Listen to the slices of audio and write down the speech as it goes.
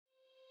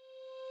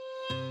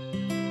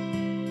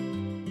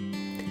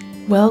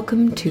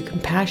Welcome to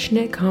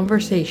Compassionate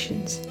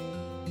Conversations,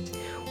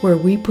 where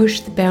we push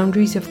the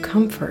boundaries of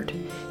comfort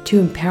to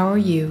empower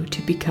you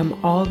to become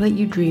all that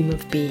you dream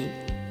of being.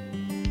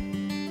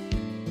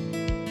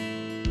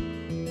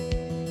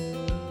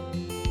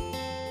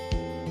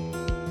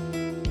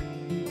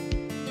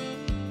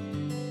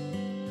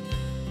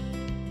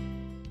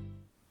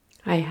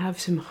 I have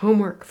some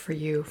homework for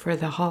you for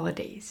the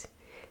holidays.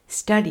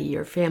 Study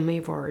your family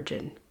of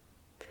origin.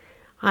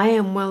 I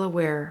am well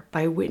aware,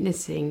 by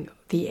witnessing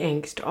the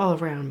angst all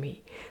around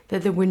me,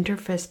 that the winter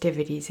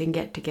festivities and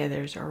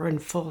get-togethers are in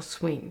full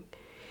swing.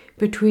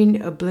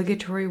 Between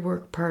obligatory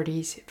work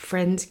parties,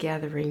 friends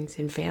gatherings,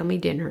 and family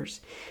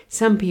dinners,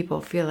 some people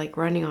feel like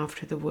running off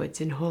to the woods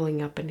and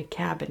holing up in a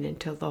cabin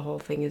until the whole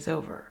thing is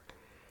over.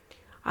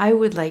 I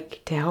would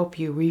like to help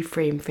you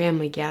reframe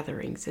family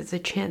gatherings as a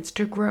chance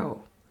to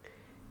grow.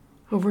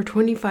 Over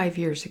 25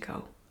 years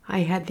ago,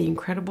 I had the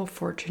incredible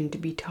fortune to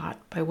be taught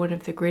by one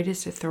of the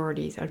greatest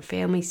authorities on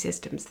family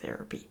systems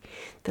therapy,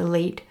 the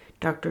late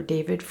Dr.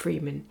 David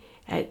Freeman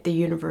at the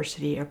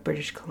University of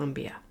British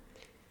Columbia.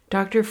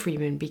 Dr.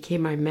 Freeman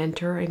became my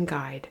mentor and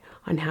guide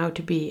on how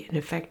to be an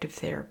effective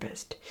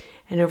therapist,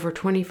 and over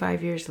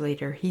 25 years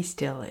later, he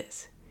still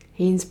is.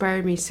 He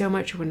inspired me so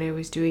much when I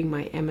was doing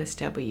my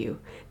MSW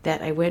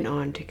that I went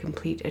on to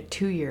complete a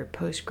 2-year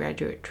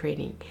postgraduate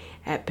training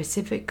at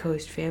Pacific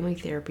Coast Family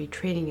Therapy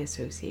Training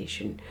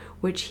Association,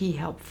 which he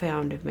helped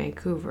found in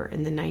Vancouver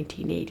in the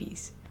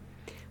 1980s.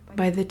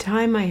 By the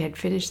time I had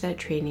finished that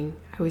training,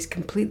 I was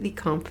completely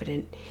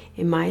confident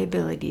in my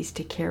abilities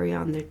to carry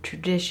on the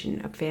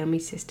tradition of family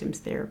systems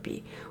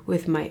therapy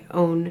with my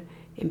own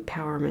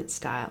empowerment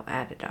style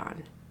added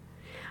on.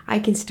 I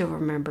can still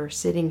remember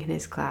sitting in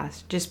his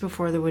class just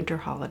before the winter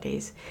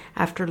holidays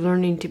after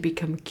learning to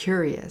become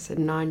curious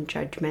and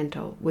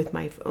non-judgmental with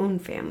my own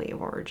family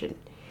of origin.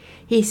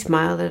 He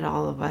smiled at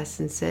all of us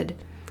and said,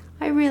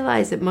 "I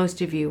realize that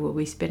most of you will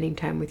be spending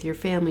time with your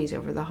families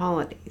over the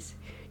holidays.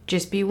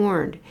 Just be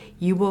warned,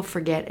 you will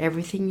forget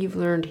everything you've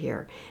learned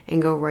here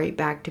and go right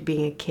back to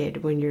being a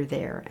kid when you're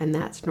there, and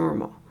that's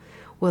normal.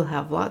 We'll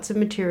have lots of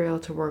material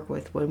to work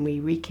with when we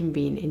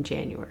reconvene in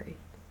January."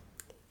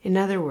 In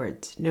other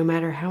words, no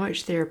matter how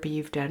much therapy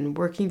you've done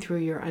working through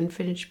your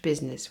unfinished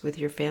business with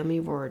your family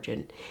of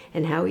origin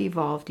and how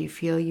evolved you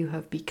feel you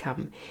have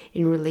become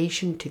in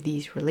relation to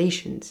these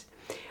relations,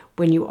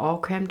 when you all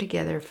cram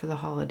together for the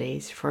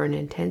holidays for an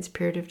intense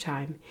period of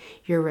time,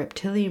 your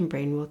reptilian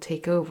brain will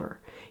take over,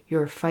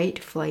 your fight,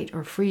 flight,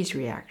 or freeze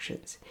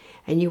reactions,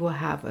 and you will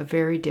have a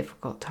very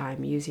difficult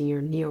time using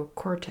your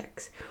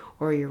neocortex,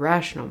 or your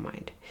rational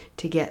mind,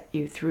 to get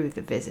you through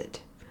the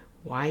visit.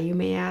 Why, you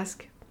may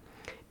ask?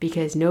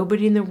 Because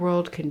nobody in the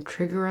world can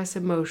trigger us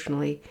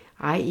emotionally,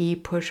 i.e.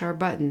 push our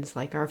buttons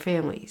like our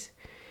families.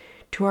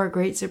 To our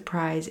great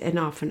surprise and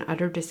often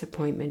utter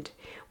disappointment,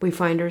 we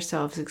find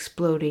ourselves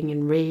exploding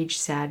in rage,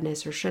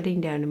 sadness, or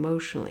shutting down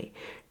emotionally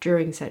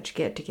during such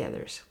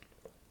get-togethers.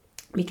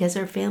 Because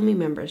our family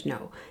members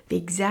know the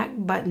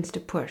exact buttons to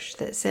push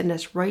that send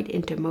us right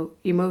into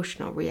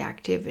emotional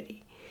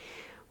reactivity.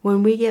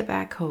 When we get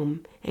back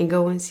home and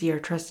go and see our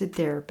trusted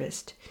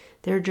therapist,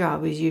 their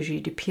job is usually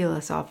to peel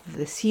us off of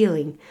the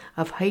ceiling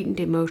of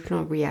heightened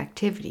emotional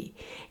reactivity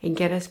and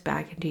get us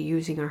back into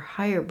using our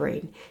higher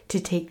brain to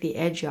take the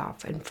edge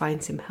off and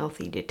find some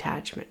healthy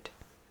detachment.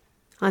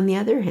 On the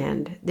other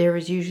hand, there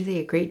is usually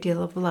a great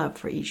deal of love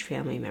for each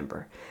family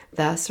member,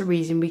 thus a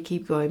reason we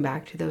keep going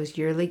back to those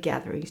yearly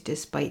gatherings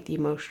despite the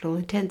emotional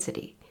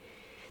intensity.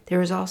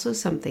 There is also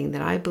something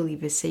that I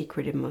believe is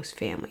sacred in most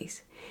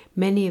families.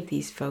 Many of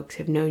these folks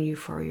have known you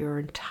for your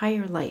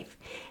entire life,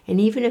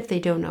 and even if they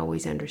don't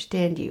always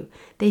understand you,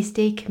 they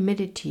stay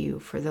committed to you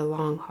for the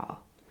long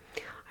haul.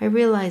 I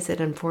realize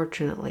that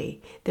unfortunately,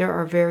 there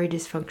are very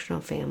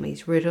dysfunctional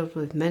families riddled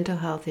with mental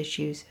health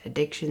issues,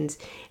 addictions,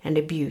 and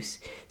abuse,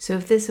 so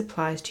if this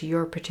applies to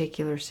your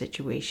particular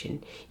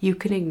situation, you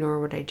can ignore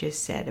what I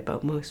just said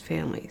about most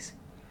families.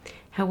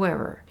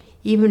 However,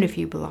 even if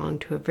you belong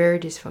to a very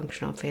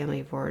dysfunctional family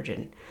of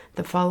origin,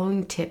 the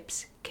following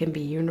tips can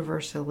be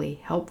universally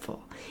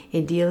helpful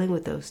in dealing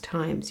with those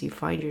times you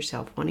find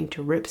yourself wanting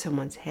to rip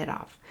someone's head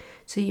off,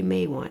 so you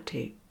may want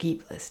to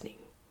keep listening.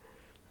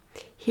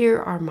 Here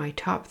are my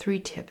top 3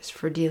 tips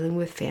for dealing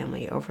with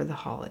family over the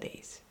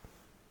holidays.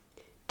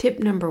 Tip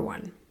number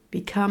 1,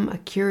 become a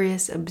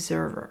curious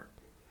observer.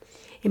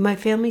 In my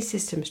family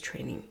systems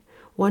training,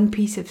 one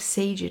piece of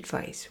sage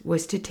advice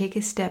was to take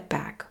a step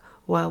back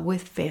while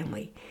with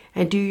family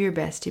and do your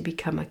best to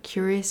become a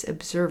curious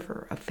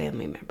observer of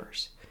family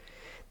members.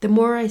 The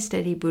more I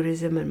study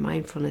Buddhism and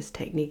mindfulness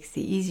techniques,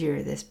 the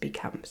easier this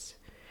becomes.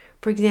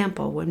 For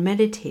example, when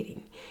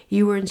meditating,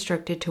 you were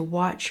instructed to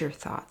watch your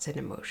thoughts and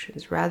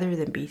emotions rather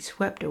than be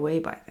swept away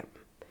by them.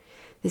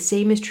 The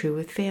same is true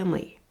with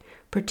family.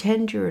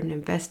 Pretend you're an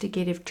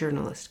investigative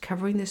journalist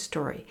covering the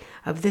story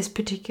of this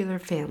particular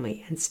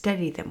family and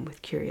study them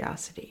with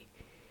curiosity.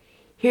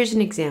 Here's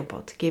an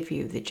example to give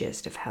you the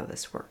gist of how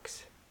this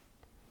works.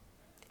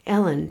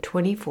 Ellen,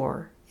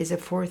 24, is a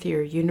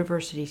 4th-year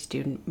university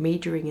student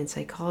majoring in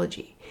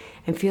psychology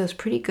and feels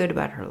pretty good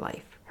about her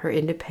life. her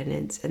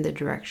independence, and the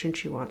direction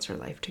she wants her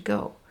life to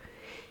go.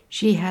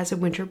 She has a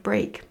winter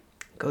break,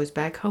 goes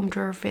back home to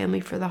her family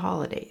for the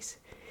holidays.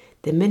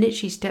 The minute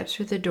she steps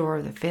through the door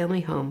of the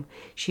family home,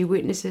 she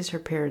witnesses her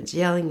parents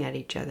yelling at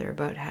each other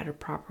about how to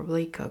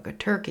properly cook a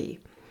turkey.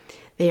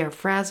 They are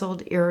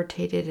frazzled,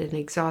 irritated, and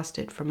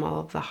exhausted from all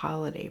of the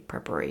holiday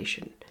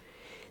preparation.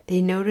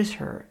 They notice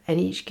her and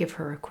each give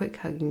her a quick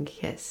hug and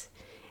kiss,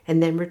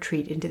 and then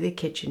retreat into the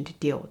kitchen to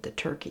deal with the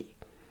turkey.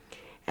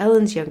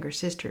 Ellen's younger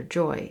sister,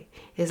 Joy,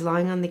 is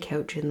lying on the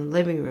couch in the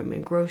living room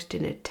engrossed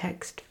in a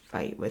text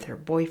fight with her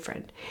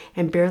boyfriend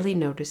and barely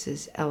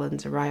notices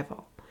Ellen's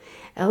arrival.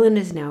 Ellen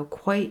is now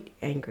quite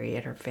angry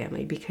at her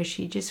family because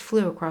she just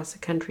flew across the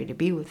country to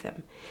be with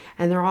them,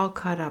 and they're all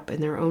caught up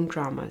in their own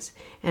dramas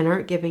and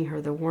aren't giving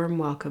her the warm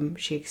welcome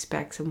she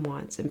expects and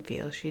wants and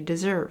feels she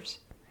deserves.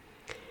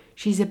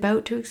 She's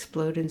about to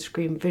explode and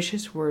scream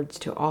vicious words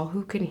to all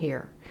who can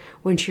hear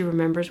when she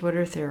remembers what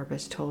her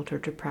therapist told her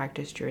to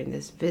practice during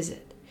this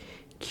visit.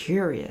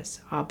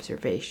 Curious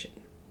observation.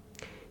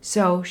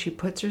 So she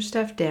puts her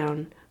stuff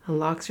down and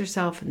locks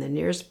herself in the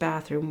nearest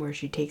bathroom, where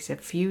she takes a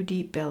few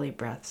deep belly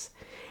breaths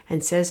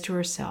and says to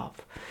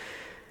herself,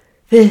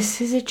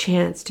 "This is a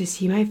chance to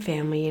see my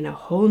family in a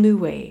whole new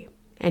way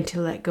and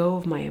to let go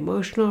of my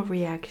emotional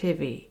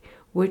reactivity,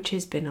 which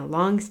has been a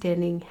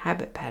long-standing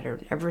habit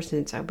pattern ever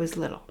since I was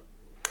little.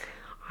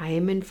 I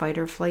am in fight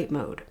or flight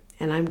mode,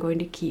 and I'm going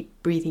to keep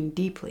breathing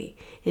deeply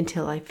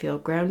until I feel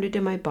grounded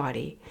in my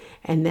body,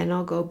 and then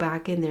I'll go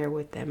back in there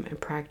with them and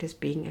practice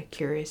being a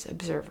curious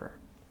observer."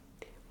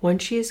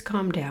 Once she has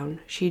calmed down,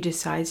 she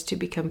decides to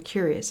become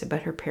curious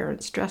about her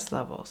parents' stress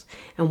levels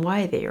and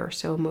why they are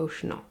so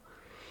emotional.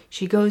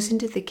 She goes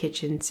into the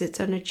kitchen,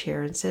 sits on a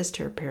chair, and says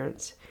to her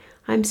parents,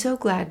 "I'm so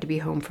glad to be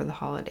home for the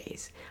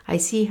holidays. I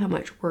see how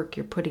much work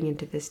you're putting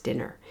into this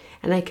dinner,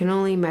 and I can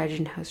only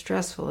imagine how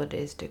stressful it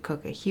is to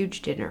cook a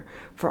huge dinner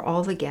for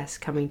all the guests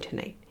coming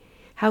tonight.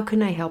 How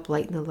can I help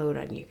lighten the load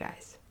on you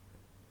guys?"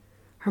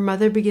 Her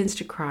mother begins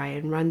to cry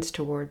and runs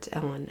towards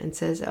Ellen and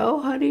says, "Oh,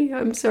 honey,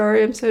 I'm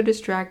sorry, I'm so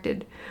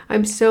distracted.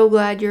 I'm so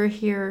glad you're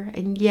here.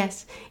 And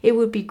yes, it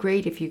would be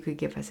great if you could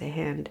give us a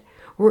hand.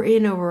 We're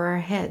in over our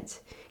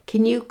heads.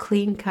 Can you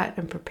clean, cut,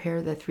 and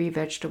prepare the 3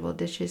 vegetable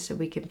dishes so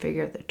we can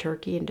figure out the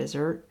turkey and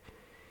dessert?"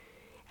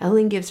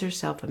 Ellen gives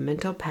herself a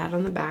mental pat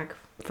on the back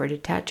for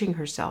detaching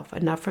herself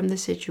enough from the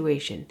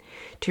situation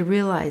to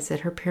realize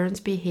that her parents'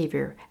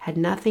 behavior had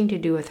nothing to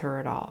do with her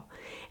at all.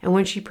 And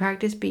when she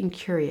practiced being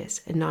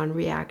curious and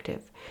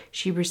non-reactive,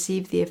 she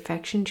received the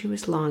affection she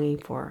was longing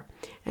for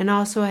and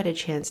also had a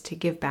chance to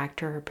give back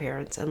to her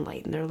parents and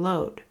lighten their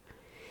load.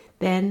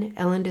 Then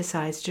Ellen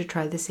decides to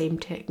try the same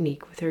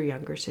technique with her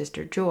younger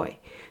sister Joy,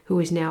 who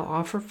is now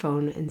off her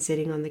phone and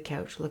sitting on the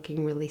couch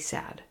looking really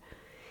sad.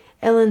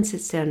 Ellen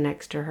sits down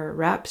next to her,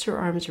 wraps her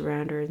arms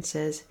around her and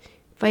says,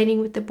 "Fighting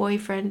with the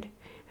boyfriend?"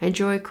 And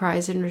Joy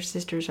cries in her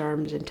sister's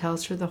arms and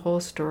tells her the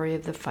whole story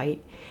of the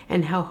fight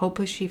and how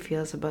hopeless she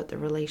feels about the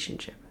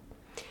relationship.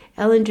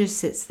 Ellen just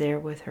sits there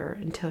with her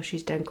until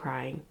she's done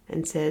crying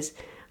and says,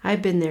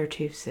 "I've been there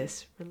too,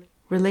 sis.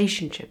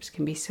 Relationships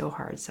can be so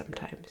hard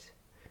sometimes."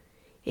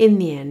 In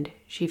the end,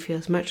 she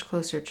feels much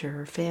closer to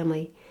her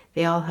family.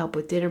 They all help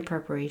with dinner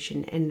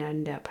preparation and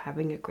end up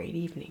having a great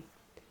evening.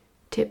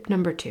 Tip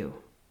number 2.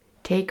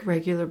 Take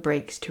regular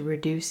breaks to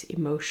reduce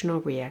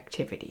emotional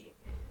reactivity.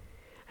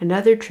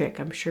 Another trick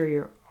I'm sure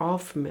you're all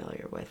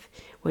familiar with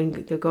when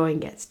the going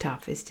gets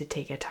tough is to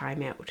take a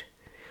time out.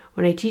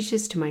 When I teach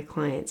this to my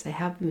clients, I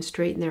have them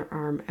straighten their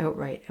arm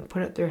outright and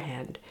put up their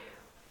hand,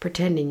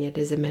 pretending it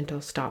is a mental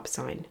stop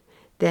sign.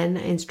 Then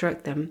I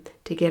instruct them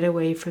to get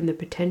away from the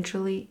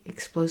potentially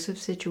explosive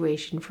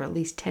situation for at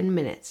least 10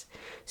 minutes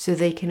so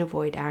they can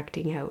avoid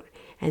acting out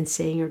and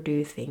saying or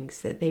do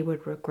things that they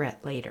would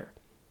regret later.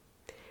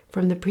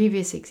 From the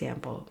previous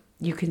example,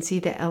 you can see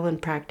that Ellen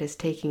practiced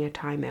taking a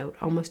time out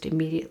almost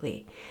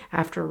immediately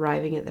after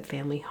arriving at the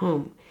family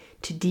home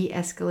to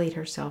de-escalate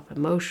herself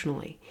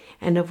emotionally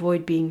and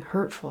avoid being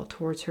hurtful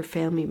towards her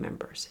family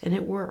members, and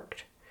it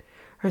worked.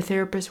 Her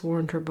therapist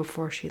warned her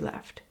before she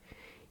left.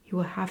 You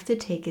will have to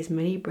take as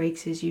many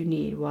breaks as you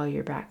need while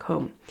you're back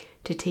home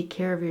to take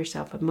care of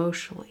yourself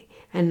emotionally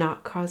and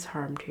not cause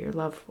harm to your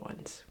loved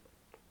ones.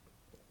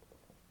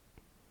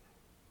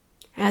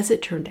 As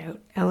it turned out,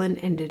 Ellen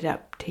ended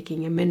up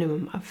taking a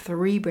minimum of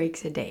 3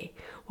 breaks a day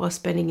while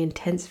spending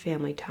intense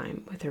family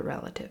time with her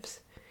relatives.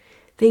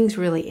 Things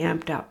really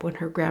amped up when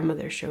her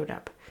grandmother showed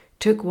up,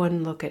 took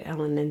one look at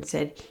Ellen and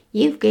said,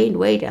 "You've gained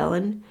weight,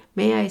 Ellen.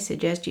 May I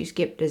suggest you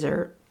skip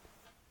dessert?"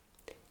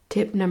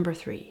 Tip number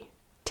 3.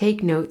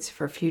 Take notes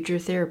for future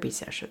therapy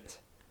sessions.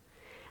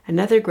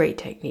 Another great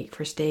technique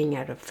for staying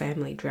out of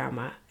family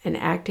drama and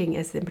acting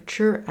as the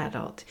mature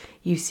adult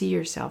you see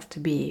yourself to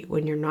be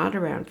when you're not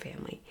around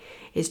family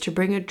is to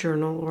bring a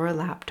journal or a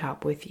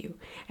laptop with you,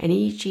 and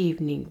each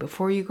evening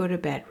before you go to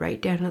bed,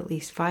 write down at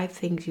least 5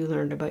 things you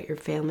learned about your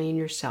family and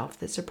yourself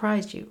that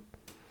surprised you.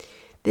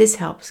 This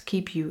helps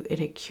keep you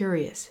in a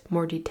curious,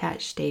 more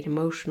detached state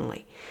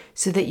emotionally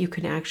so that you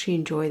can actually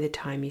enjoy the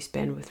time you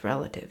spend with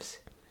relatives.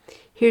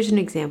 Here's an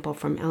example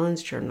from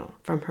Ellen's journal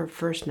from her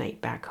first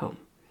night back home.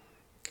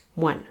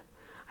 1.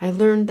 I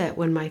learned that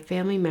when my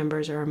family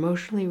members are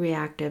emotionally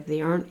reactive,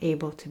 they aren't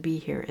able to be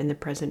here in the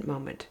present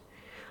moment.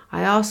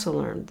 I also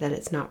learned that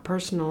it's not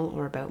personal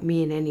or about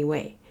me in any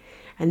way,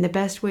 and the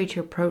best way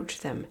to approach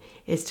them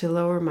is to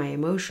lower my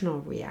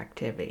emotional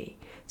reactivity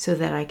so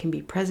that I can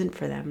be present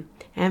for them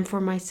and for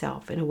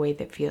myself in a way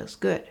that feels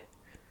good.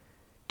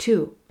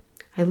 2.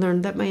 I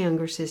learned that my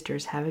younger sister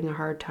is having a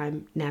hard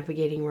time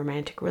navigating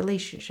romantic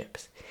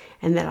relationships,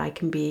 and that I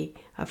can be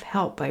of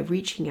help by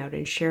reaching out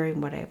and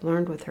sharing what I have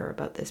learned with her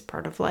about this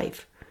part of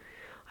life.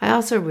 I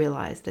also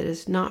realized that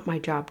it's not my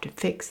job to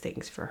fix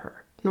things for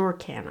her, nor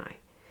can I.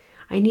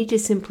 I need to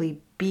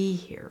simply be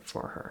here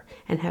for her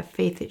and have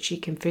faith that she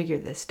can figure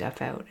this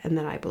stuff out and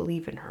that I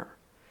believe in her.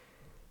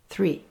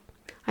 3.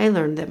 I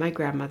learned that my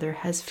grandmother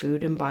has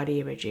food and body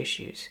image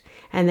issues,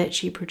 and that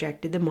she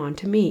projected them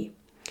onto me.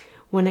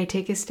 When I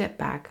take a step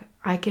back,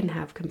 I can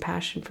have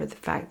compassion for the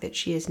fact that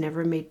she has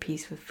never made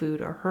peace with food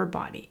or her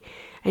body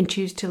and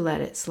choose to let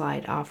it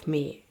slide off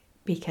me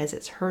because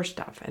it's her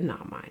stuff and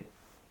not mine.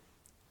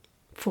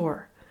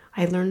 4.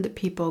 I learned that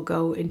people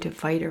go into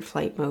fight or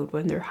flight mode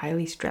when they're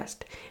highly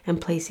stressed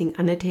and placing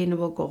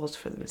unattainable goals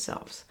for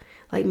themselves,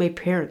 like my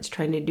parents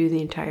trying to do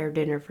the entire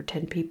dinner for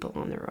 10 people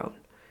on their own.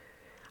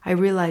 I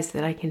realized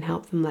that I can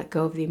help them let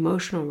go of the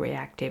emotional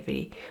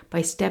reactivity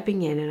by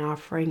stepping in and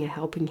offering a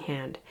helping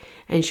hand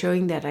and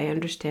showing that I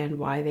understand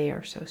why they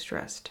are so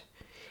stressed.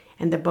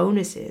 And the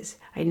bonus is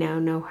I now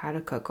know how to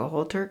cook a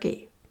whole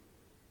turkey.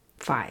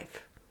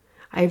 5.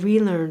 I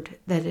relearned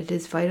that it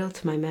is vital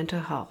to my mental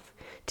health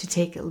to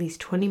take at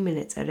least 20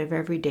 minutes out of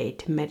every day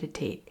to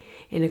meditate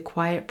in a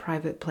quiet,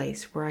 private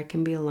place where I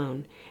can be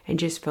alone and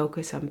just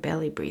focus on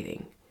belly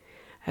breathing.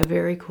 A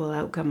very cool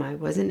outcome I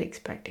wasn't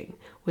expecting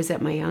was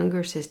that my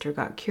younger sister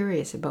got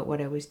curious about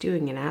what I was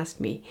doing and asked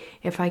me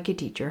if I could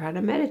teach her how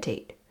to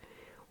meditate.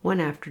 One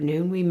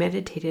afternoon, we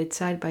meditated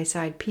side by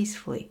side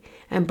peacefully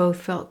and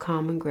both felt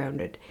calm and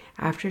grounded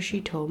after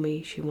she told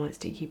me she wants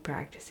to keep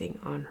practicing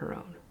on her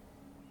own.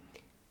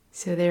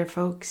 So there,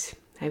 folks,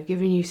 I've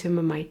given you some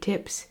of my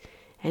tips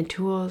and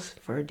tools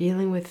for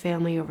dealing with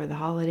family over the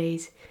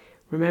holidays.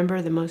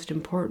 Remember, the most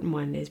important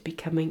one is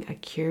becoming a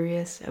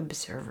curious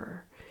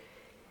observer.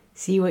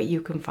 See what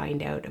you can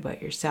find out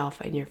about yourself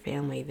and your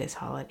family this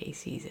holiday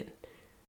season.